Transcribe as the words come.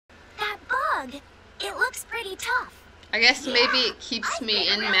bug. It looks pretty tough. I guess maybe it keeps me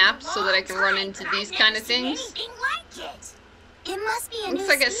in maps so that I can run into these kind of things. It must be a Looks new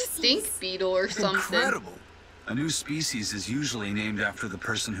like a species. stink beetle or something. Incredible. A new species is usually named after the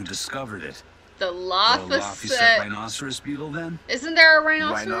person who discovered it. The The Lophoset Lophoset. rhinoceros beetle, then? Isn't there a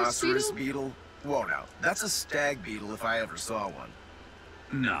rhinoceros beetle? beetle? Whoa, now, that's a stag beetle if I ever saw one.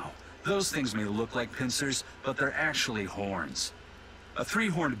 No. Those things may look like pincers, but they're actually horns. A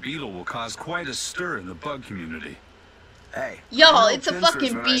three-horned beetle will cause quite a stir in the bug community. Hey. Y'all, I know it's a pincers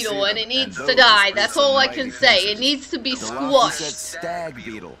fucking when I see beetle and them, it needs and to those die. are That's some all I mighty can say. It pincers. needs to be The Lophoset squashed. stag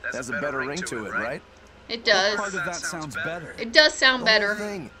beetle. That's a better ring to it, right? It What part does. of that sounds better? It does sound The whole better.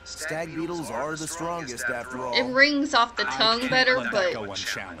 thing. Stag beetles are the strongest after all. It rings off the tongue better, Let that go but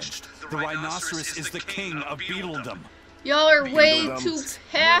unchallenged. The rhinoceros is the king of beetledom. y'all are way Beetledom. too More like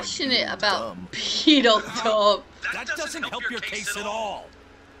passionate beetledom. about beetledom. That doesn't help your case at all.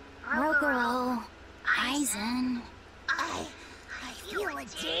 Rogoro, Eisen. I feel a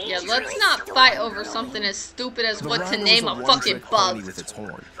danger. Yeah, let's not fight over something as stupid as The what to rhino's name a fucking one-trick pony bug. with its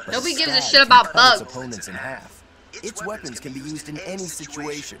horn, but Nobody gives a stag shit can about cut its bugs. opponents in half. Its weapons can be used in any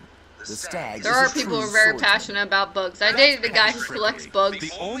situation. The stag There is are a people who true are very swordsman. passionate about bugs. I dated a guy who collects bugs.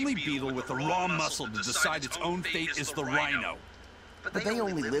 The only beetle with the raw muscle to decide its own fate is the rhino. But they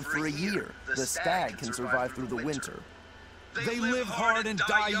only live for a year. The stag can survive through the winter. They live hard and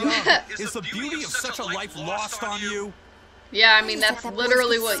die young. Is the beauty of such a life lost on you? Yeah, I mean, Is it that's that boys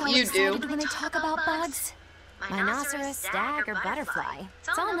literally get what so you do. excited when they talk about bugs? Rhinoceros, stag, or butterfly.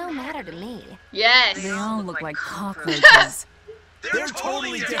 It's all no matter to me. Yes. They all look like cockroaches. They're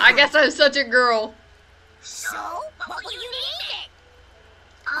totally different. I guess I'm such a girl. So, what will you name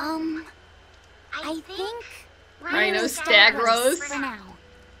it? I think Rhino Stagros. for now.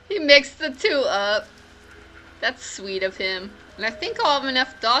 He mixed the two up. That's sweet of him. And I think I'll have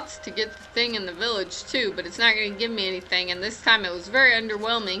enough dots to get the thing in the village too, but it's not going to give me anything, and this time it was very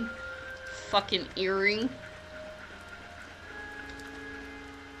underwhelming. Fucking earring.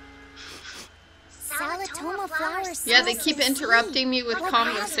 Salatoma flowers. Yeah, they smell keep so interrupting me with sweet, like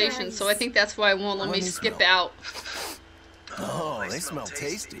conversation, so I think that's why it won't let me Let me skip smell. out. Oh, they smell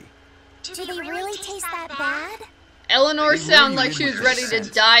tasty. Do they really taste that bad? Eleanor They sounded lure like you she in was with ready their to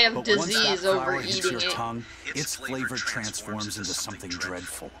scent, die of but once that disease flower over hits eating your it. tongue, its flavor transforms into something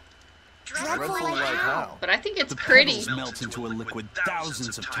dreadful. Dreadful like how? But I think it's The pretty. petals melt into a liquid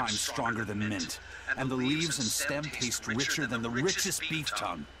thousands of times stronger than mint, and the leaves and stem taste richer than the richest beef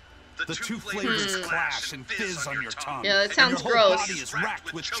tongue. The two flavors clash and fizz on your tongue. Yeah, that and sounds your whole gross. body is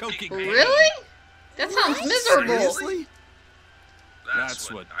racked with choking pain. Really? That sounds miserable. Seriously?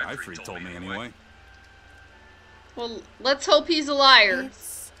 That's what Ifrit told me anyway. Well, let's hope he's a liar.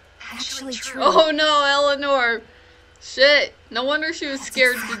 It's actually true. Oh no, Eleanor. Shit. No wonder she was That's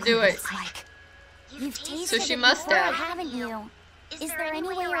scared exactly to do what it. it's like. You've tasted she it must before, have. haven't you? Is there any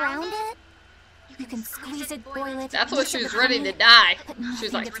way around it? You can squeeze it, boil it. That's what mix she it was with ready honey, to die. but She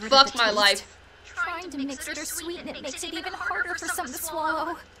was nothing like, gets rid of fuck the my taste. life. Trying to mix it or sweeten it makes it even harder for some to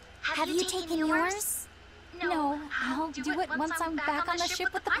swallow. Have you taken yours? No, I'll do it once I'm back on the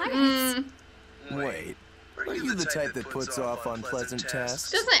ship with the pirates. Mm, Wait, are you the type that puts off unpleasant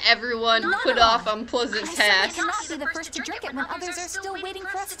tasks? doesn't everyone put off unpleasant I certainly cannot tasks? be the first to drink it when others are still waiting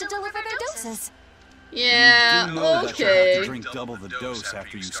for us to deliver their doses. You do know Yeah, that you'll have to okay. drink double the dose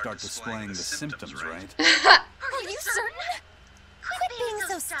after you start displaying the symptoms, right? Are you certain? Quit being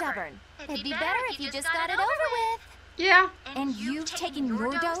so stubborn. It'd be better if you just got it over with. Yeah. And you've taken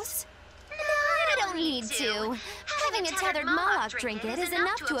your dose? No, I don't need to. Having a tethered Moloch drink it is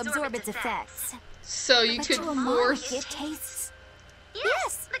enough to absorb its effects. So you But could to a Moloch, force... it tastes...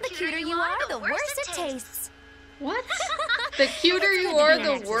 Yes, the cuter you are, the worse it tastes. What? The cuter you are,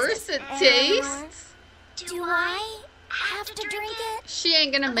 the worse it tastes? Do I have to drink it? She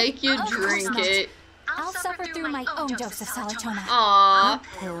ain't gonna make you Of course drink not. it. I'll suffer through my own dose of Salatona. Aww.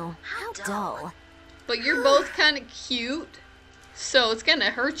 Pooh, how dull. But you're both kind of cute, so it's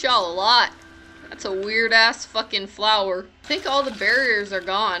gonna hurt y'all a lot. That's a weird ass fucking flower. I think all the barriers are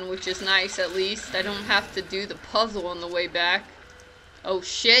gone, which is nice at least. I don't have to do the puzzle on the way back. Oh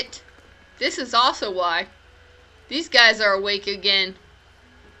shit. This is also why. These guys are awake again.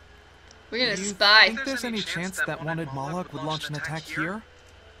 We're gonna Do you spy. think there's any chance that wanted Moloch would launch an attack here?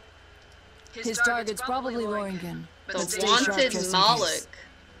 His target's probably Loringen. but The stay sharp wanted just in Moloch. case.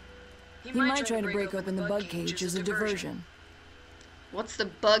 He might try to break open the bug cage as a diversion. What's the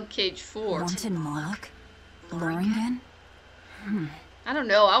bug cage for? Wanted Moloch? Loringen? I don't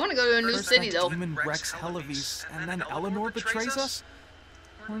know. I want to go to a new First city that though. demon Rex Helavis, and then Eleanor betrays us?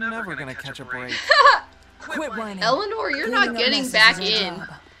 We're never gonna catch a break. Quit whining. Eleanor, you're Cleaning not up getting messes back is our in. job.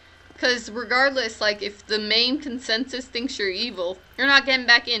 Because regardless, like, if the main consensus thinks you're evil, you're not getting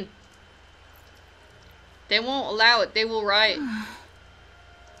back in. They won't allow it. They will riot.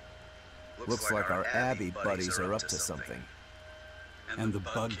 Looks like our Abbey buddies are up to something. And the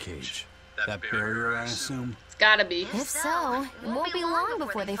bug cage. That barrier, I assume? It's gotta be. If so, it won't be long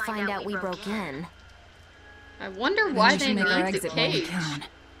before they find out we broke in. I wonder why they make our need the exit while we cage. can.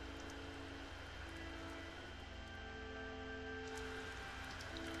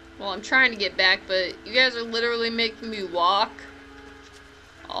 Well, I'm trying to get back, but you guys are literally making me walk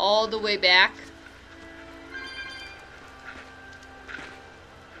all the way back.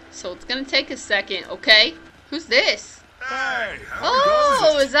 So it's gonna take a second, okay? Who's this? Hey,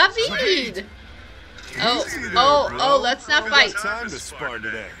 Oh, is that Vid? Oh, let's not fight. Time to spar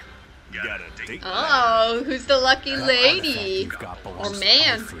today. You got a date? Oh, who's the lucky That lady? you've got Or belongs to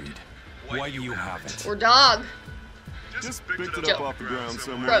man? Alfred. Why do you have it? Or dog? Just picked it Joe. up off the ground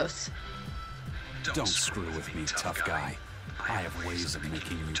somewhere. Gross. Don't screw with me, tough guy. I have ways of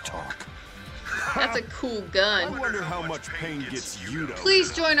making you talk. That's a cool I gun. wonder how much pain gets you to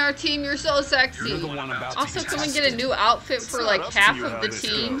Please join our team, you're so You're sexy. the one about to Also, be can we get a tested. new outfit for like It's not half up to you of how the this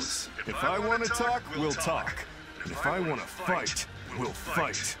team? goes. If I want to talk, we'll talk. And if I want to fight, we'll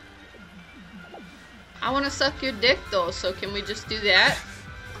fight. I want to suck your dick though, so can we just do that?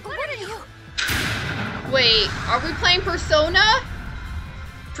 What are you? Wait, are we playing Persona?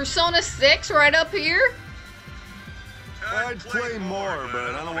 Persona 6 right up here? I'd play more,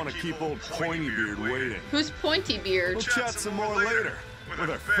 but I don't want to keep old Pointybeard waiting. Who's Pointy Beard? We'll chat some more later with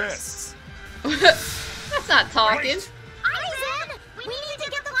our fists. That's not talking. Aizen! We need to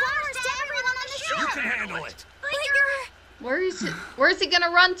get the flowers to everyone on the ship! You can handle it. But you're... Where's he gonna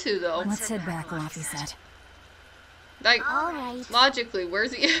run to though? Let's head back, Laffy said. Like, Alright. logically,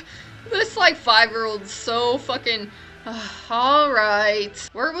 where's he? This like 5-year-old's so fucking. Alright.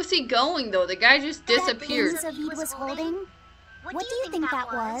 Where was he going though? The guy just disappeared. That thing Zavid was holding? What do you think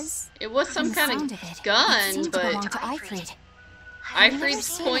that was? It was some The kind sound of of it. gun, It seemed to belong but to Ifrid.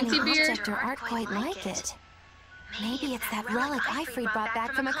 Ifrid's Pointy Beard? Object or art quite like it. Maybe it's that relic Ifrid brought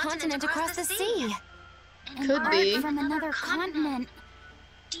back from a continent across the sea. Could Art be. from another continent.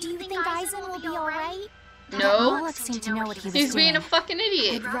 Do you think Aizen will be alright? No. Moloch seemed to know what he was He's being doing. a fucking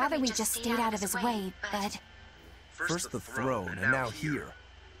idiot. I'd rather we just stayed out of his way, but First the throne, and now here.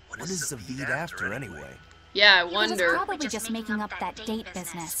 What is Zavid after, anyway? Yeah, I He was wonder. probably just making up that date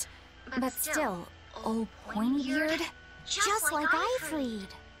business. But still, old pointy beard? Just like Ifrid.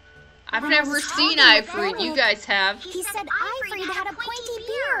 I've when I never was seen talking to Ifrid. You Bennett, guys have. He said Ifrid had a pointy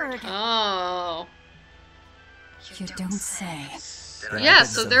beard. Oh. you don't say. Then I Yeah, bet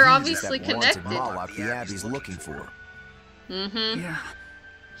so Zavid they're is obviously that wanted connected. Moloch the Abbey's looking for. Mm-hmm. Yeah.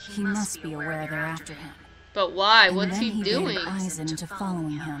 He must be aware they're after him. But why? And What's then he doing? baited Aizen into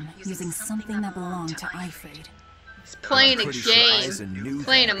following him, using something that belonged to Ifrid. He's playing a I'm pretty sure game. Aizen knew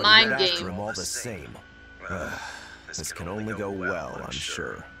Playing that, a but he mind went after game. him all the same. This can only go well, I'm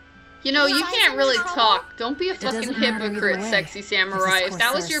sure. You know, you can't really talk. Don't be a fucking doesn't matter either hypocrite, way. sexy This samurai. is If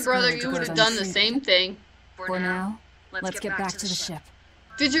that was Corsair's your brother, scourge you would goes have done the untreated. same thing. For now, let's get back to the ship.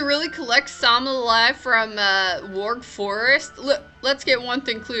 Did you really collect Sama alive from Warg Forest? Look, let's get one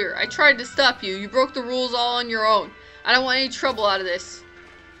thing clear. I tried to stop you. You broke the rules all on your own. I don't want any trouble out of this.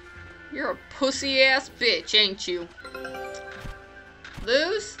 You're a pussy-ass bitch, ain't you?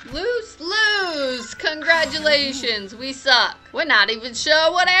 Lose, lose, lose! Congratulations, we suck. We're not even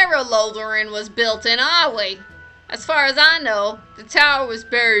sure what era Lotharin was built in, are we? As far as I know, the tower was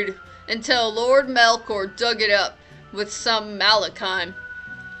buried until Lord Melkor dug it up with some Malachime.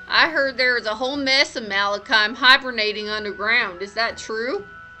 I heard there was a whole mess of Malachime hibernating underground. Is that true?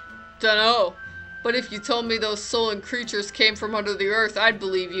 Dunno. But if you told me those sullen creatures came from under the earth, I'd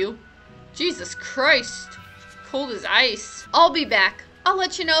believe you. Jesus Christ. Cold as ice. I'll be back. I'll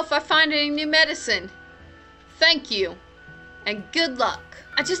let you know if I find any new medicine. Thank you. And good luck.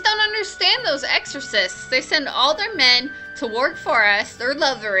 I just don't understand those exorcists. They send all their men to Warg Forest or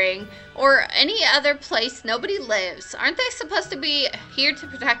Lotharing or any other place nobody lives. Aren't they supposed to be here to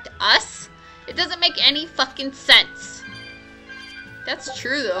protect us? It doesn't make any fucking sense. That's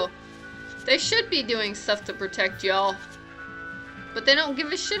true though. They should be doing stuff to protect y'all. But they don't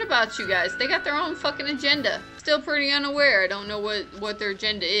give a shit about you guys. They got their own fucking agenda. Still pretty unaware. I don't know what their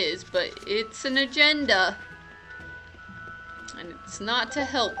agenda is, but it's an agenda. And it's not to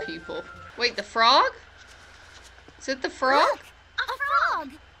help people. Wait, the frog? Is it the frog? Look, a frog!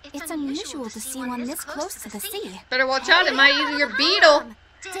 It's unusual to see one this close to the sea. Better watch out, it might eat your beetle.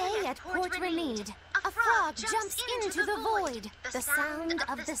 Day at Port Renede, a frog jumps into the void, the sound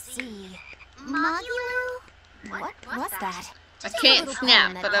of the sea. Magulu? What's that? I can't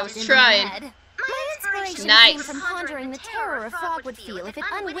snap, but I was trying. My inspiration Nice. came from pondering the terror a frog would feel if it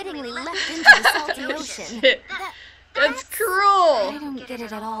unwittingly leapt into the salty ocean. Shit. That's cruel. I don't get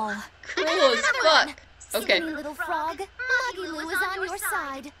it at all. Cruel as fuck. Okay. Skinny little frog, Muggy Lou is on your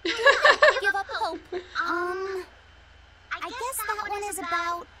side. Do not give up hope. I guess that one is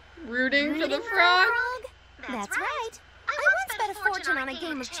about Rooting for the Rooting frog? That's right. I once bet a fortune on a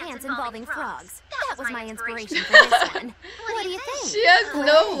game of chance involving frogs. That was my inspiration for this one. What do you think? She has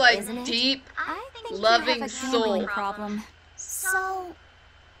no, like, Isn't it? deep, I think loving you have a soul. gambling problem. So,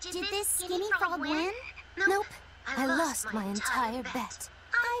 did this skinny frog win? Nope. I lost my entire bet.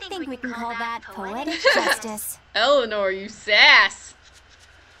 I think we can call that poetic justice. Eleanor, you sass.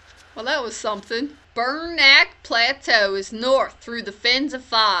 Well, that was something. Burnack Plateau is north through the Fens of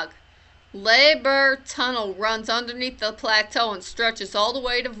Fog. Labor Tunnel runs underneath the plateau and stretches all the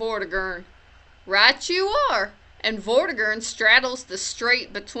way to Vortigern. Right you are. And Vortigern straddles the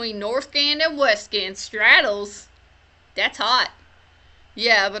strait between Northgand and Westgand. Straddles? That's hot.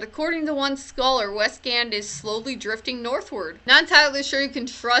 Yeah, but according to one scholar, Westgand is slowly drifting northward. Not entirely sure you can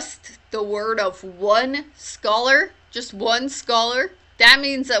trust the word of one scholar. Just one scholar. That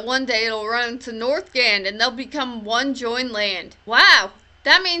means that one day it'll run into Northgand and they'll become one joined land. Wow,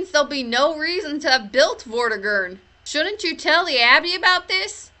 that means there'll be no reason to have built Vortigern. Shouldn't you tell the Abbey about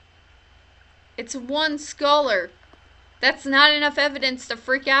this? It's one scholar. That's not enough evidence to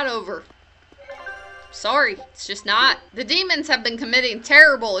freak out over. Sorry, it's just not. The demons have been committing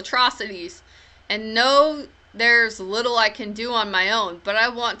terrible atrocities. And no, there's little I can do on my own, but I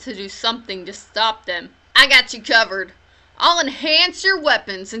want to do something to stop them. I got you covered. I'll enhance your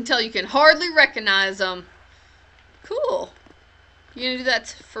weapons until you can hardly recognize them. Cool. You gonna do that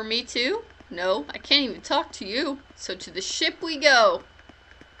for me too? No, I can't even talk to you. So to the ship we go.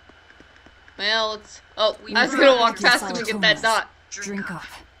 Well, it's... Oh, I was gonna walk past him and get that dot. Drink up.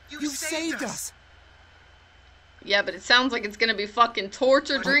 You saved us. Yeah, but it sounds like it's gonna be fucking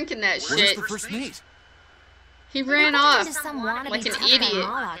torture drinking that Where's shit. the first mate? He ran Into off some wannabe like an tough guy idiot.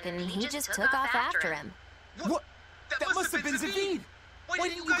 Moloch, and he just took off after him. What? That must have been Zavid. Why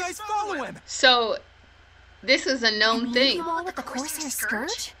didn't you guys follow him? So, this is a known thing. You all with the Corsair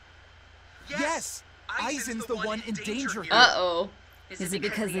Scourge? Yes. Eisen's the one in danger here. Uh-oh. Is it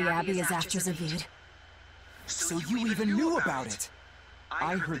because the Abbey is after Zavid? So you even knew about it?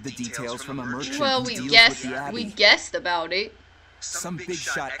 I heard the details from a merchant Well, who we deals guessed, with the Abbey. we guessed about it. Some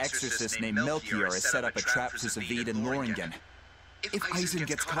big-shot exorcist named Melchior has set up a trap for Zavid and Loringen. If Eisen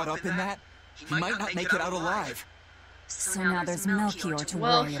gets caught up in that, he might not make it out alive. So now there's Melchior to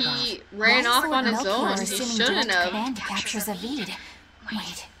Well, worry about. he ran off on his own. He shouldn't have. Command to capture Zavid.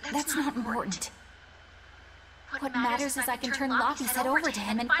 Wait, that's not important. What matters is I can turn Locky's head over to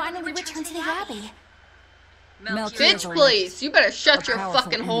him and finally return to the Abbey. Bitch, please. You better shut your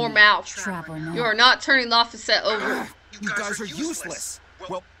fucking whore mouth. You are not turning Lafayette over. You guys are useless.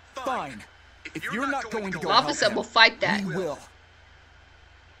 Well, fine. If you're not going to go Lafayette help will him, fight that. we will.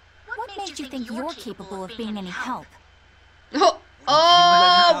 What made you think you're capable of being any help? Oh, You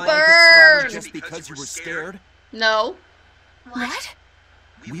let him get slaughtered burn! just because you were scared? No. What?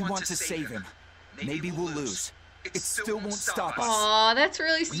 We want to save him. Maybe we'll lose. It still won't stop us. Aw, that's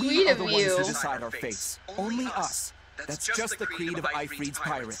really We sweet are of the ones you. who decide our fates. Only us. That's just the creed of Ifrid's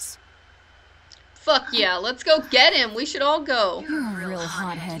pirates. Fuck yeah, let's go get him. We should all go. You're a real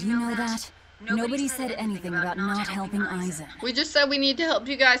hothead, you know that? Nobody said anything about not helping Eisen. We just said we need to help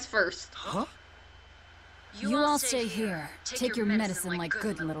you guys first. Huh? You all stay here, take your medicine like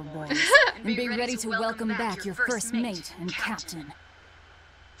good little boys, and be ready to welcome back your first mate and captain.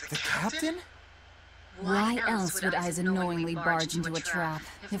 The captain? Why else would Eisen knowingly barge into a trap,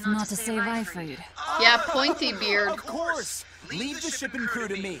 if not to save Ifrid? Yeah, pointy beard. Of course! Leave the ship and crew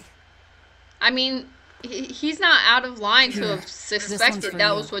to me. I mean, he's not out of line to Here, have this suspected one's for that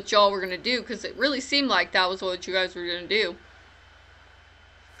you. was what y'all were gonna do, because it really seemed like that was what you guys were gonna do.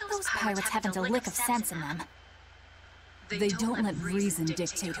 Those pirates haven't a lick of sense in them. They don't let reason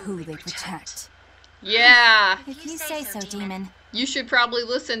dictate who they protect. Yeah, If you say so, Demon. you should probably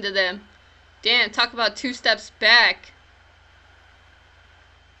listen to them. Damn, talk about 2 steps back.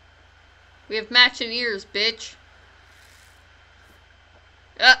 We have matching ears, bitch.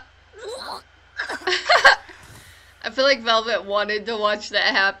 I feel like Velvet wanted to watch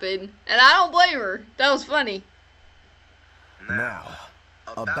that happen, and I don't blame her. That was funny. Now,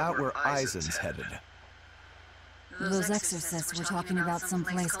 about where Eisen's headed. Those exorcists were talking about some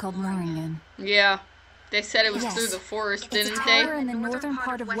place called Loringen. Yeah, they said it was Yes. through the forest, It's a didn't they? tower in the northern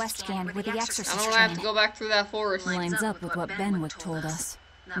part of Westgand where the I exorcist don't want to have to train. go back through that forest. Lines up with what Benwick told us.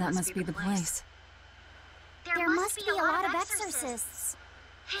 That must be the place. There must be a lot of exorcists.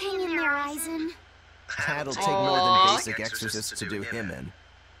 Hang in there, Eisen. That'll take more than basic exorcists to do him in.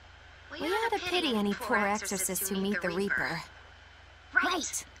 We ought to pity any poor exorcists who meet the Reaper.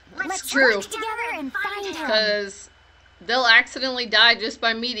 Right. Let's true. work together and find him. Because they'll accidentally die just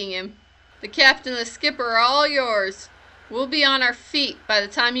by meeting him. The captain and the skipper are all yours. We'll be on our feet by the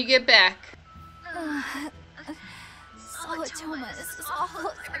time you get back. Solitoma is all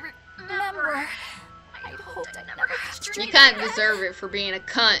I remember. I hoped I'd never have to You drink kind of again. deserve it for being a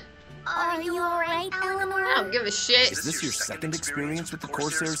cunt. Are you alright, Eleanor? I don't give a shit. Is this your second experience with the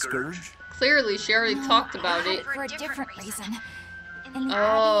Corsair Scourge? Clearly, she already talked about I it. had it for a different reason. In the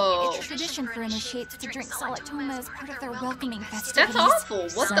Oh. Abbey, it's tradition for initiates to drink Solitoma as part of their welcoming festivities. That's awful.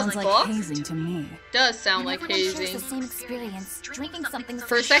 What Sounds the like fuck? hazing to me. Does sound like Everyone shares hazing. the same experience, drinking something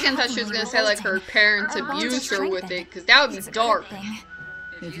For a second, I thought she was gonna say like her parents abused her with it, because that would be dark.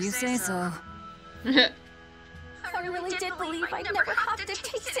 If you say so. I really did believe I'd never have to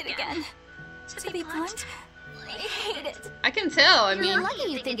taste it again. To be blunt, I hate it. I can tell. I You're mean,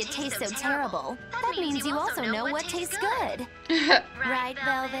 lucky you think it tastes so terrible. That means you also know what tastes good. Right,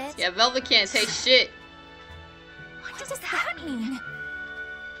 Velvet? yeah, Velvet can't taste shit. What does that mean?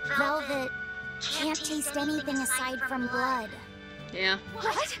 Velvet can't taste anything aside from blood. Yeah,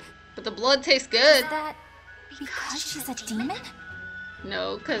 What? but the blood tastes Is good. that because she's a demon?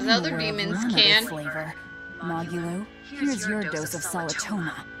 No, because I'm other aware of demons one other can. flavor. Mogulo, here's your dose of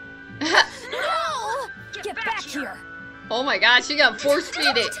Solitoma. No! Get back here! Oh my god, she got force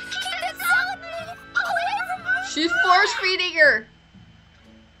feed it. Keep that salad away from me! She's force feeding her.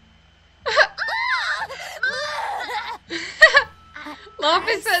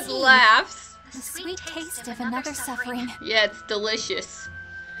 Lopez says laughs. The sweet taste of another suffering. Yeah, it's delicious.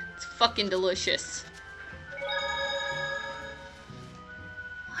 It's fucking delicious.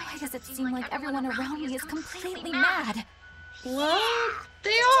 Why does it seem like everyone around me is completely mad? They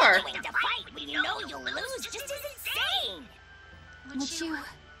are. To fight when you know you'll lose just as insane. Would you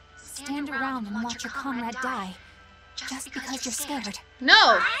stand around and watch your comrade die just because you're scared? No,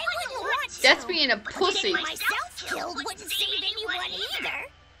 I wouldn't want to. that's being a pussy. Getting myself killed wouldn't save anyone either.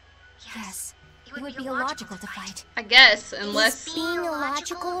 Yes, it would be illogical to fight. I guess, unless Is being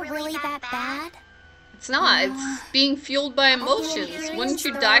illogical really that bad? it's not. It's being fueled by emotions. Wouldn't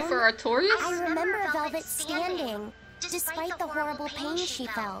you die for Artorias? I remember Velvet standing, despite the horrible pain she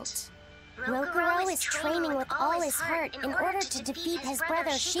felt. Rokuro is training with all his heart in order to defeat his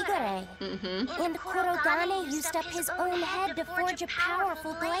brother Shigure. Mm-hmm. And Kurogane used up his own head to forge a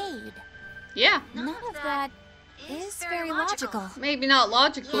powerful blade. Yeah, None of that is very logical. maybe not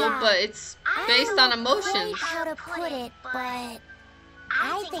logical, Yeah. but it's I based don't on know quite emotions. how to put it, but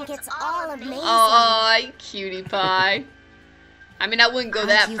I think it's all amazing. Oh, cutie pie. I mean, I wouldn't go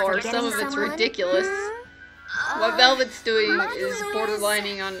that Aren't you far. forgetting Some of it's someone? ridiculous. What Velvet's doing is Magdalene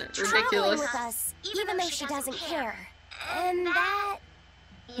borderlining on traveling ridiculous. with us, even though she doesn't care. And that...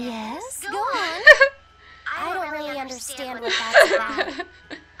 Yes, go on. I don't really understand what that's about.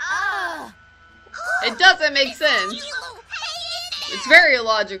 It doesn't make sense. It's very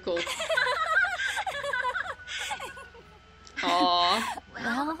illogical. Aww.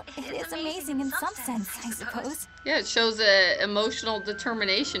 Well, it is amazing in some sense, I suppose. Yeah, it shows a emotional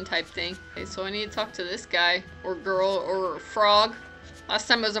determination type thing. Okay, so I need to talk to this guy, or girl, or frog. Last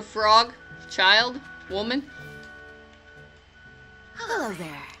time it was a frog, child, woman. Hello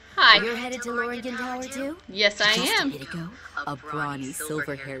there. Hi. You're headed to Loringen Tower too? Yes, I Just a am. minute ago, a brawny,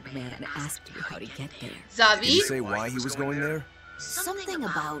 silver-haired man asked you how to get there. Did he Zavi? say why he was going there? Something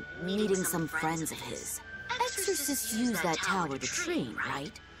about meeting some friends of his. Exorcists use that tower to train,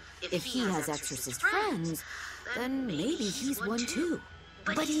 right? If he has exorcist friends, then maybe he's one too.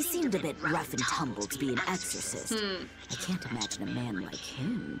 But he seemed a bit rough and tumble to be an exorcist. I can't imagine a man like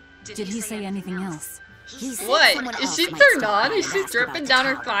him. Did he say anything else? He said someone What? Is else she might turned stop on? by Is and she ask about dripping the down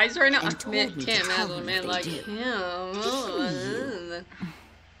her tower, thighs right now? I and told me to can't tell imagine a him man if like they him.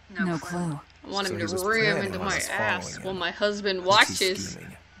 No clue. I want him So he to was ram planning into on my us ass following while him. my husband What's he watches.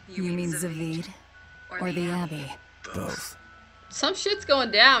 scheming? You mean Zavid? Or the Abbey? Both. Some shit's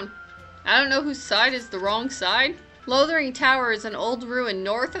going down. I don't know whose side is the wrong side. Lothering Tower is an old ruin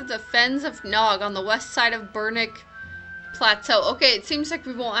north of the Fens of Nog on the west side of Burnick Plateau. Okay, it seems like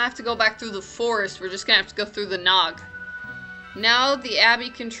we won't have to go back through the forest. We're just gonna have to go through the Nog. Now the Abbey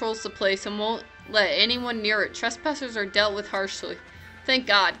controls the place and won't let anyone near it. Trespassers are dealt with harshly. Thank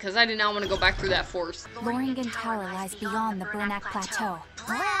God, because I did not want to go back through that forest. Loringen Tower lies beyond the Burnack Plateau.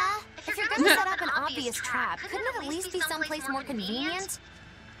 Blah! If you're gonna set up an obvious trap, couldn't it at least be someplace more convenient?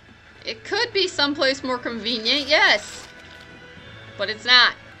 It could be someplace more convenient, yes. But it's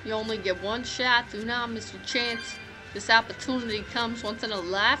not. You only get one shot. Do not miss your chance. This opportunity comes once in a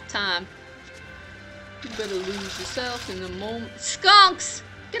lifetime. You better lose yourself in the moment. Skunks!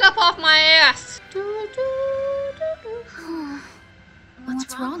 Get up off my ass!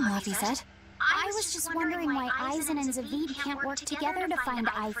 What's wrong, Laphicet? I was just wondering why Eisen and Zavid can't work together to find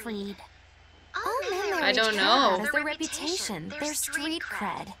Ifried. Oh, man, they're I don't know. That's their reputation, their street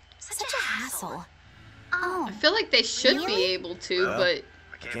cred. Such a hassle. Oh, I feel like they should be able to, Well, but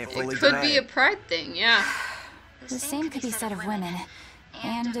Can't fully it could deny be a it. pride thing, yeah. the same could be said of women.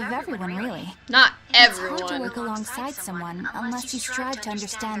 And of everyone, really. Not It's hard to everyone. work alongside someone unless you strive to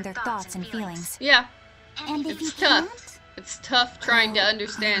understand their thoughts and feelings. Yeah, And if you it's tough. can't, It's tough trying to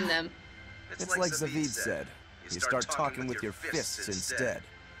understand them. It's like Zavid said. You start talking with your fists instead.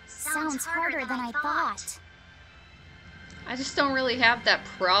 sounds harder than I thought. I just don't really have that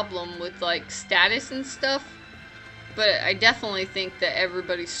problem with like status and stuff. But I definitely think that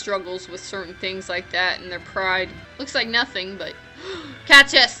everybody struggles with certain things like that and their pride. Looks like nothing, but cat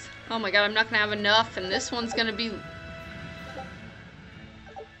chest! Oh my god, I'm not gonna have enough, and this one's gonna be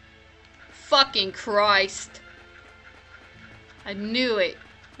fucking Christ. I knew it.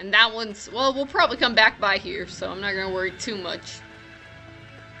 And that one's, well, we'll probably come back by here, so I'm not gonna worry too much.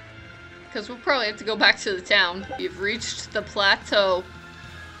 Because we'll probably have to go back to the town. You've reached the plateau.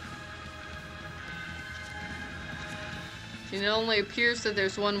 And it only appears that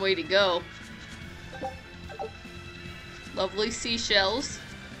there's one way to go. Lovely seashells.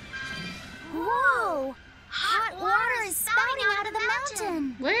 Whoa! Hot water is spouting out of the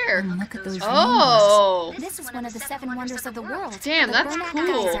mountain. Where? and look at those Oh! This is one of the 7 wonders of the world. Damn, the that's Burnout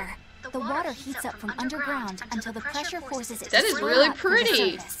cool. Geyser. The water heats up from underground until the pressure forces it That to is swell really up through the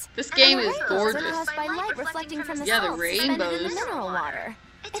pretty. surface. This game And the is rainbows are gorgeous. caused by light reflecting from the Yeah, the salts suspended in the rainbows. mineral water.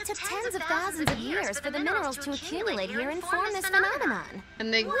 It took tens of thousands of years for the minerals to accumulate here and form this phenomenon.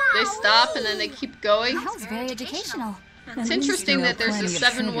 And they stop and then they keep going. That was very educational. It's interesting that there's the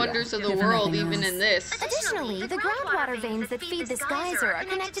 7 wonders of the world even in this. Additionally, the groundwater veins that feed this geyser are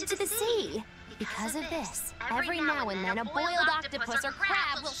connected to the sea. Because of this, every now and then a boiled octopus or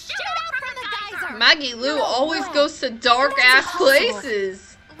crab will shoot out from the geyser. Maggie Lou always way. goes to dark ass That's impossible. places.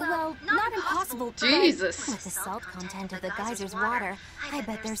 Well, not impossible, but Jesus. with the salt content of the geyser's water, I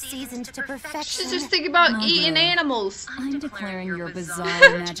bet they're seasoned to perfection. She's just thinking about Mother. eating animals. I'm declaring your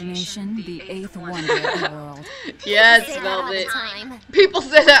bizarre imagination the 8th wonder of the world. Yes, Say that all the Velvet. time. People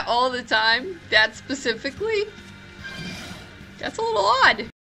say that all the time. That specifically. That's a little odd.